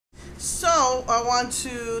now I want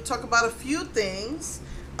to talk about a few things.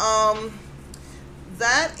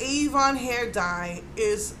 That Avon hair dye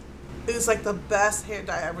is like the best hair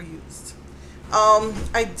dye I ever used.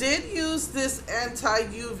 I did use this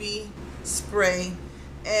anti-UV spray,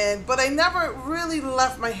 but I never really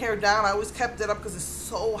left my hair down. I always kept it up because it's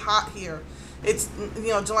so hot here. It's,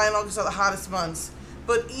 July and August are the hottest months.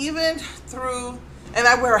 But even through, and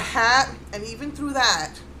I wear a hat, and even through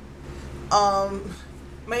that,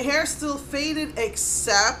 my hair still faded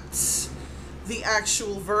except the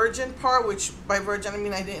actual virgin part, which by virgin I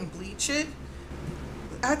mean I didn't bleach it.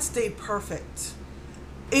 That stayed perfect.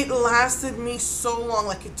 It lasted me so long,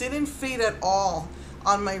 like it didn't fade at all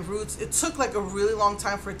on my roots. It took like a really long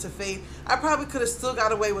time for it to fade. I probably could have still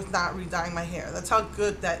got away with not re-dyeing my hair. That's how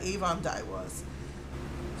good that Avon dye was.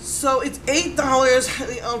 So it's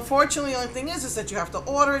 $8. Unfortunately, the only thing is that you have to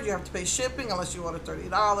order it. You have to pay shipping unless you order $30,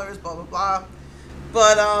 blah, blah, blah.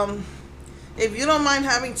 But if you don't mind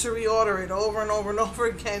having to reorder it over and over and over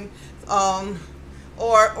again,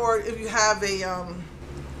 or if you have an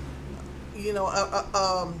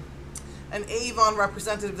Avon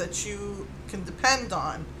representative that you can depend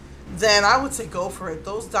on, then I would say go for it.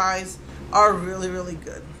 Those dyes are really, really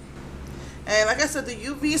good. And like I said, the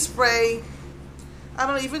UV spray, I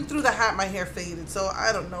don't know, even through the hat my hair faded, so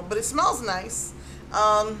I don't know, but it smells nice.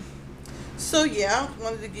 So yeah,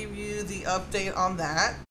 wanted to give you the update on that.